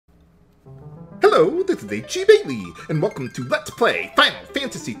Hello, this is H.E. Bailey, and welcome to Let's Play Final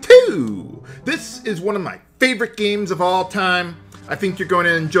Fantasy II! This is one of my favorite games of all time. I think you're going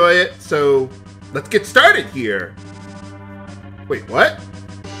to enjoy it, so let's get started here. Wait, what?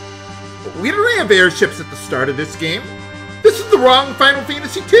 We don't have airships at the start of this game. This is the wrong Final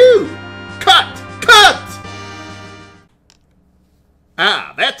Fantasy II! Cut! Cut!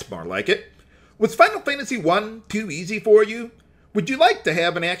 Ah, that's more like it. Was Final Fantasy I too easy for you? Would you like to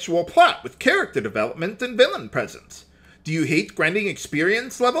have an actual plot with character development and villain presence? Do you hate grinding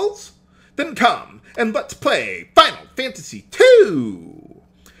experience levels? Then come and let's play Final Fantasy II!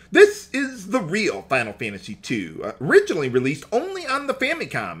 This is the real Final Fantasy II, originally released only on the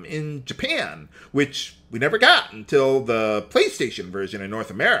Famicom in Japan, which we never got until the PlayStation version in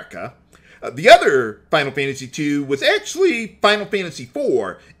North America. The other Final Fantasy II was actually Final Fantasy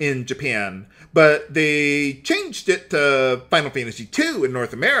IV in Japan, but they changed it to Final Fantasy II in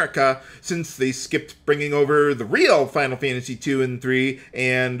North America since they skipped bringing over the real Final Fantasy II and III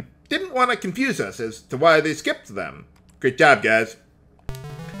and didn't want to confuse us as to why they skipped them. Great job, guys.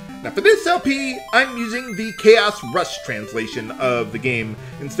 Now for this LP, I'm using the Chaos Rush translation of the game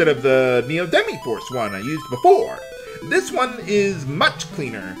instead of the Neo Demi-Force one I used before. This one is much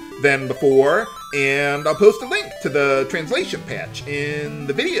cleaner than before, and I'll post a link to the translation patch in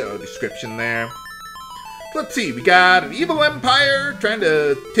the video description there. Let's see, we got an evil empire trying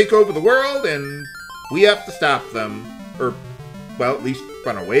to take over the world, and we have to stop them. Or, well, at least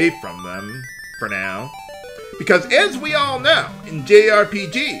run away from them, for now. Because as we all know, in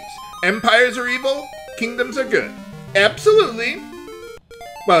JRPGs, empires are evil, kingdoms are good. Absolutely.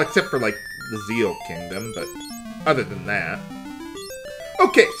 Well, except for, like, the Zeal Kingdom, but other than that.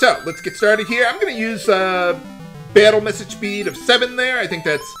 Okay, so let's get started here. I'm going to use battle message speed of 7 there. I think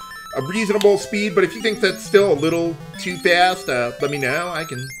that's a reasonable speed, but if you think that's still a little too fast, let me know. I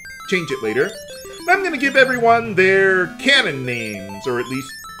can change it later. And I'm going to give everyone their canon names, or at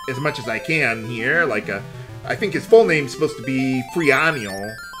least as much as I can here. Like, I think his full name's supposed to be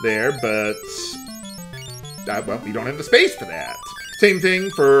Frianiel there, but, well, we don't have the space for that. Same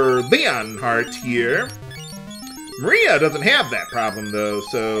thing for Leonhart here. Maria doesn't have that problem, though,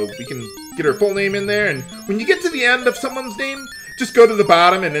 so we can get her full name in there, and when you get to the end of someone's name, just go to the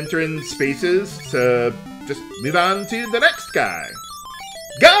bottom and enter in spaces to just move on to the next guy.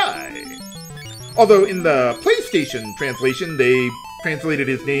 Guy! Although in the PlayStation translation, they translated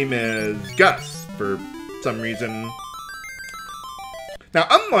his name as Gus for some reason. Now,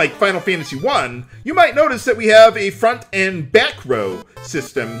 unlike Final Fantasy I, you might notice that we have a front and back row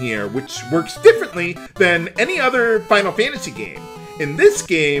system here, which works differently than any other Final Fantasy game. In this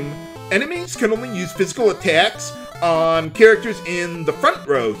game, enemies can only use physical attacks on characters in the front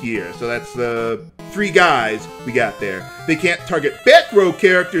row here. So that's the 3 guys we got there. They can't target back row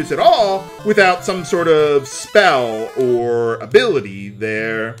characters at all without some sort of spell or ability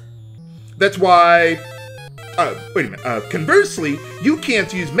there. That's why... wait a minute. Conversely, you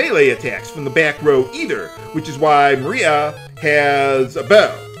can't use melee attacks from the back row either, which is why Maria has a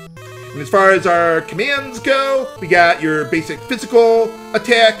bow. And as far as our commands go, we got your basic physical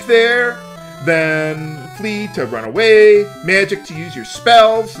attack there, then flee to run away, magic to use your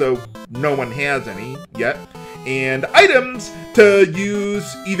spells, though no one has any yet, and items to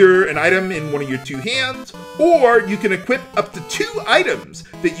use either an item in one of your 2 hands, or you can equip up to 2 items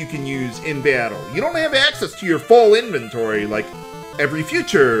that you can use in battle. You don't have access to your full inventory like every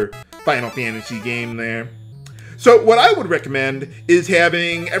future Final Fantasy game there. So what I would recommend is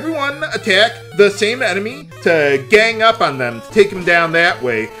having everyone attack the same enemy to gang up on them, to take them down that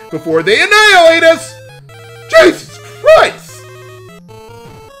way before they annihilate us! Jesus Christ!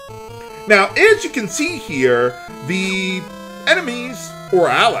 Now, as you can see here, the enemies, or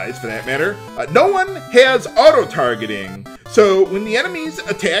allies for that matter, no one has auto-targeting. So when the enemies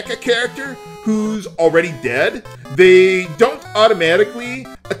attack a character who's already dead, they don't automatically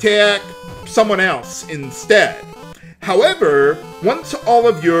attack someone else instead. However, once all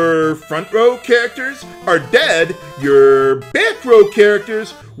of your front row characters are dead, your back row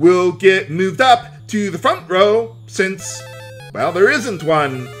characters will get moved up to the front row since, well, there isn't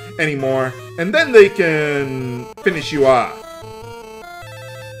one anymore, and then they can finish you off.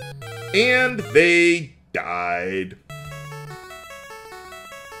 And they died.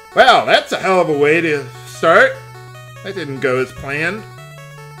 Well, that's a hell of a way to start. That didn't go as planned.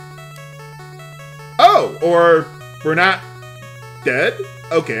 Oh, or we're not dead?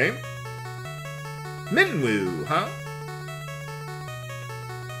 Okay. Minwu, huh?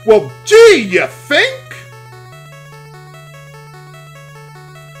 Well, gee, you think?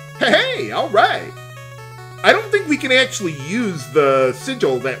 Hey, alright. I don't think we can actually use the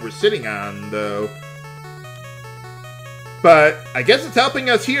sigil that we're sitting on, though. But I guess it's helping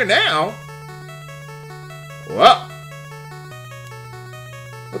us here now. Whoa.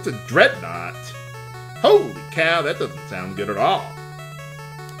 What's a dreadnought? Holy cow, that doesn't sound good at all.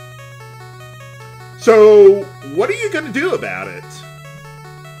 So, what are you going to do about it?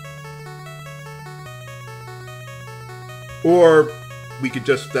 Or we could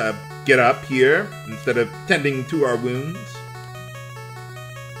just get up here instead of tending to our wounds.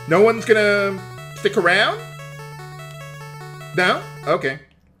 No one's going to stick around? No? Okay.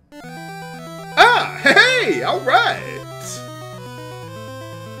 Ah, hey, all right.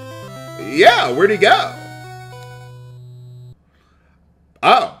 Yeah, where'd he go?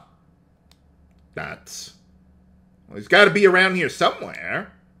 Oh. Nuts. Well, he's got to be around here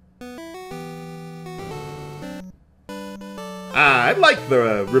somewhere. Ah, I like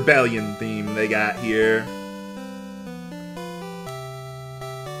the rebellion theme they got here.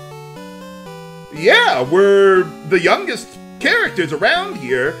 Yeah, we're the youngest characters around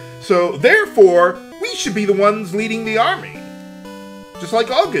here, so therefore, we should be the ones leading the army. Just like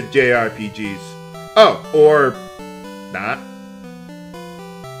all good JRPGs. Oh, or not.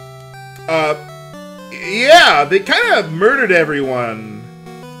 Yeah, they kind of murdered everyone,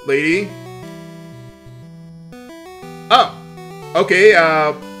 lady. Oh, okay,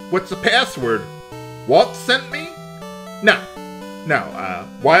 what's the password? Walt sent me? No,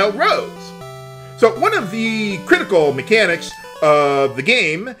 Wild Rose. So one of the critical mechanics of the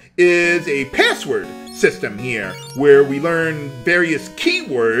game is a password system here, where we learn various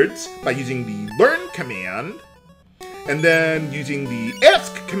keywords by using the learn command, and then using the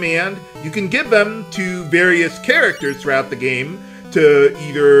ask command, you can give them to various characters throughout the game to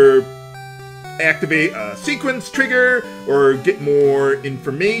either activate a sequence trigger or get more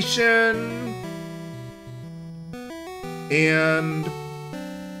information. And,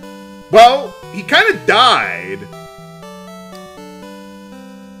 well, he kind of died.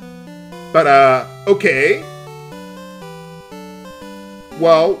 But, okay.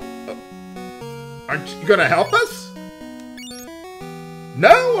 Well, aren't you gonna help us?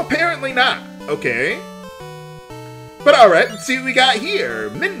 No, apparently not. Okay. But alright, let's see what we got here.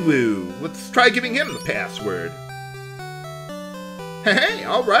 Minwoo. Let's try giving him the password. Hey,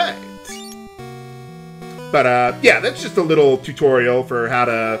 alright. But, yeah, that's just a little tutorial for how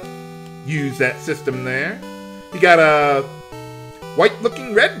to use that system there. You got a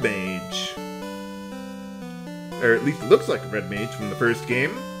white-looking red mage. Or at least it looks like a red mage from the first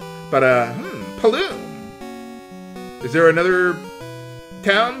game. But, Paloom. Is there another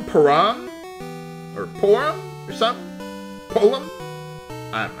town? Param? Or Porum? Or something? Polum?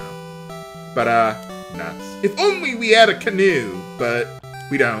 I don't know. But, nuts. If only we had a canoe, but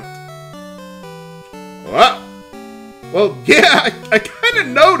we don't. Wow. Well, yeah, I kind of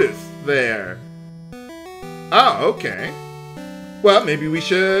noticed there. Oh, okay. Well, maybe we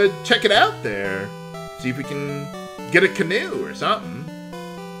should check it out there. See if we can get a canoe or something.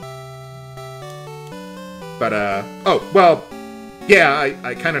 But, oh, well, yeah,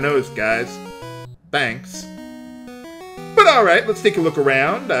 I kind of noticed, guys. Thanks. But alright, let's take a look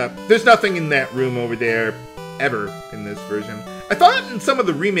around. There's nothing in that room over there ever in this version. I thought in some of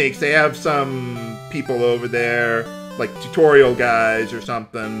the remakes they have some people over there, like tutorial guys or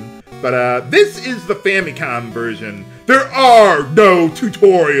something. But this is the Famicom version. There are no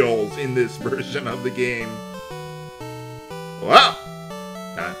tutorials in this version of the game. Wow.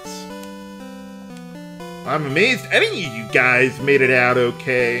 Nuts. I'm amazed any of you guys made it out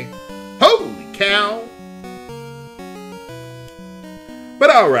okay. Holy cow. But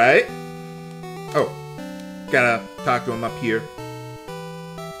alright. Oh. Gotta talk to him up here.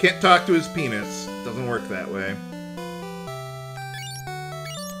 Can't talk to his penis. Doesn't work that way.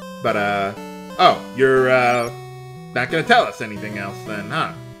 But, oh, you're, not gonna tell us anything else then,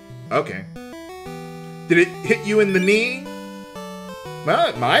 huh? Okay. Did it hit you in the knee? Well,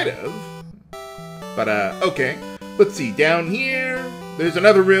 it might have. But, okay. Let's see, down here, there's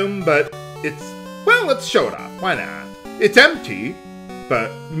another room, but it's, well, let's show it off. Why not? It's empty,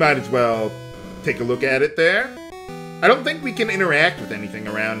 but we might as well take a look at it there. I don't think we can interact with anything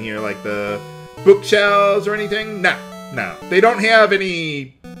around here, like the bookshelves or anything. No. They don't have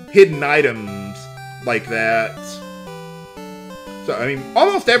any hidden items like that. So, I mean,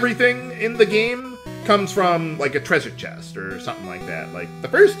 almost everything in the game comes from, like, a treasure chest or something like that, like the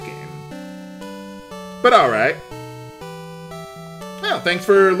first game. But alright. Well, thanks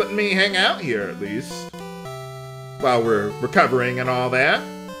for letting me hang out here, at least. While we're recovering and all that.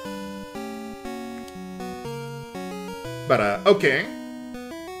 But, okay.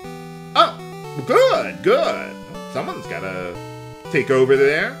 Oh, Good, good. Someone's gotta take over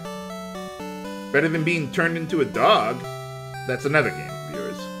there. Better than being turned into a dog. That's another game of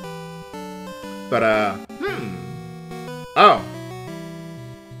yours. But, oh.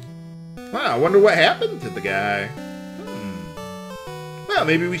 Wow, I wonder what happened to the guy. Well,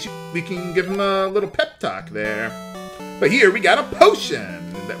 maybe we can give him a little pep talk there. But here we got a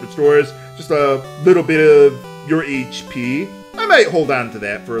potion that restores just a little bit of your HP. I might hold on to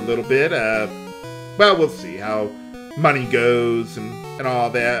that for a little bit. Well, we'll see how money goes and all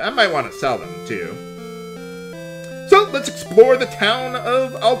that. I might want to sell them too. So let's explore the town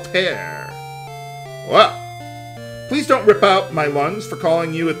of Altair. Well, please don't rip out my lungs for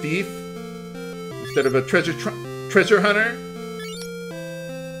calling you a thief instead of a treasure hunter.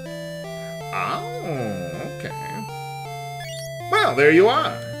 Oh, okay. Well, there you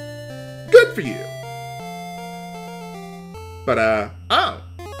are. Good for you. But, oh.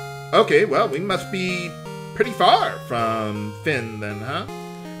 Okay, well, we must be pretty far from Fynn then, huh?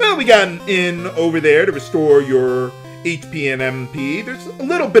 Well, we got an inn over there to restore your HP and MP. There's a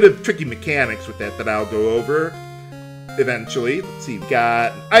little bit of tricky mechanics with that I'll go over eventually. Let's see, we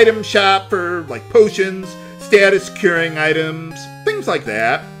got an item shop for, like, potions, status curing items, things like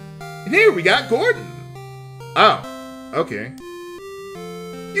that. And here we got Gordon. Oh, okay.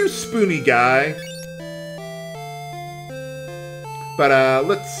 You spoony guy. But,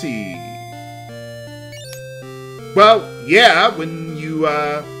 let's see. Well, yeah, when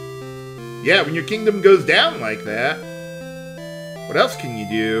your kingdom goes down like that, what else can you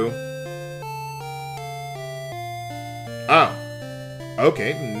do? Oh.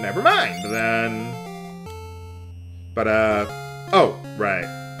 Okay, never mind, then. But, oh, right.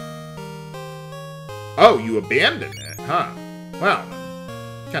 Oh, you abandoned it, huh? Well,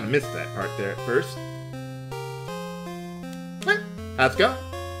 kind of missed that part there at first. How's it going?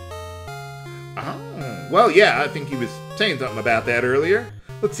 Oh, well, yeah, I think he was saying something about that earlier.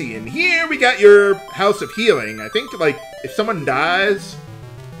 Let's see, in here we got your House of Healing. I think, like, if someone dies,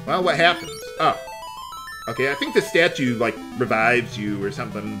 well, what happens? Oh, okay, I think the statue, like, revives you or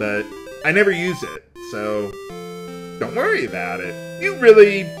something, but I never use it, so don't worry about it. You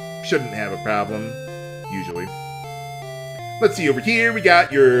really shouldn't have a problem, usually. Let's see, over here we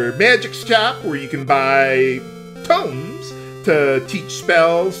got your magic shop where you can buy tomes to teach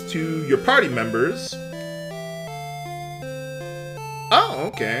spells to your party members. Oh,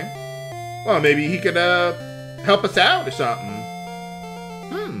 okay. Well, maybe he could, help us out or something.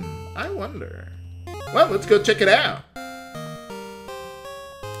 I wonder. Well, let's go check it out.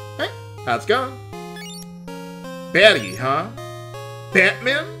 Hey, how's it going? Batty, huh?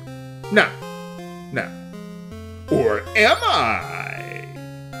 Batman? No. No. Or am I?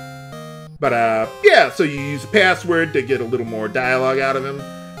 But, yeah, so you use a password to get a little more dialogue out of him.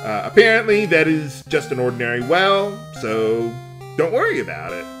 Apparently, that is just an ordinary well, so don't worry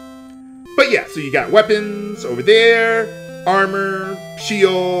about it. But yeah, so you got weapons over there, armor,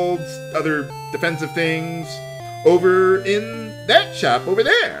 shields, other defensive things over in that shop over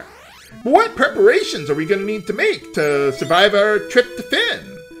there. But what preparations are we going to need to make to survive our trip to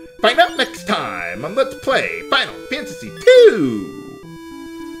Fynn? Find out next time on Let's Play Final Fantasy II.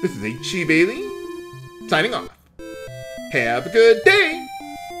 This is H.C. Bailey, signing off. Have a good day!